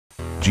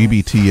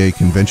GBTA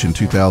Convention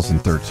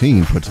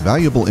 2013 puts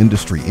valuable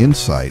industry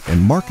insight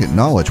and market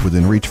knowledge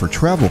within reach for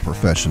travel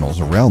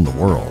professionals around the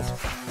world.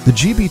 The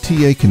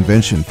GBTA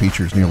Convention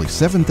features nearly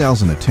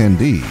 7,000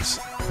 attendees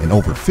and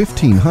over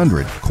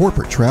 1,500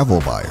 corporate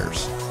travel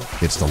buyers.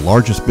 It's the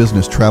largest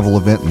business travel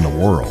event in the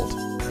world.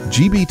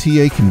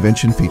 GBTA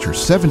Convention features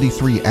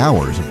 73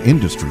 hours of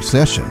industry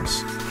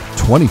sessions,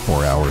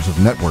 24 hours of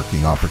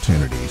networking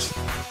opportunities.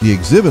 The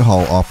exhibit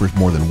hall offers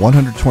more than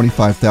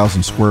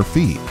 125,000 square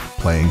feet,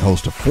 playing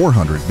host to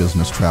 400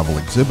 business travel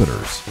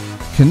exhibitors.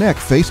 Connect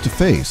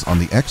face-to-face on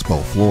the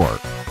expo floor.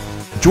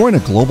 Join a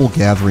global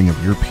gathering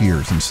of your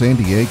peers in San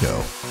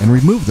Diego and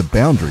remove the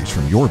boundaries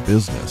from your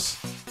business.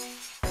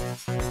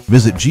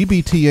 Visit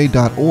gbta.org/San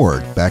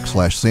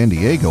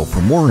Diego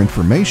for more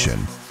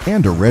information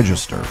and to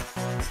register.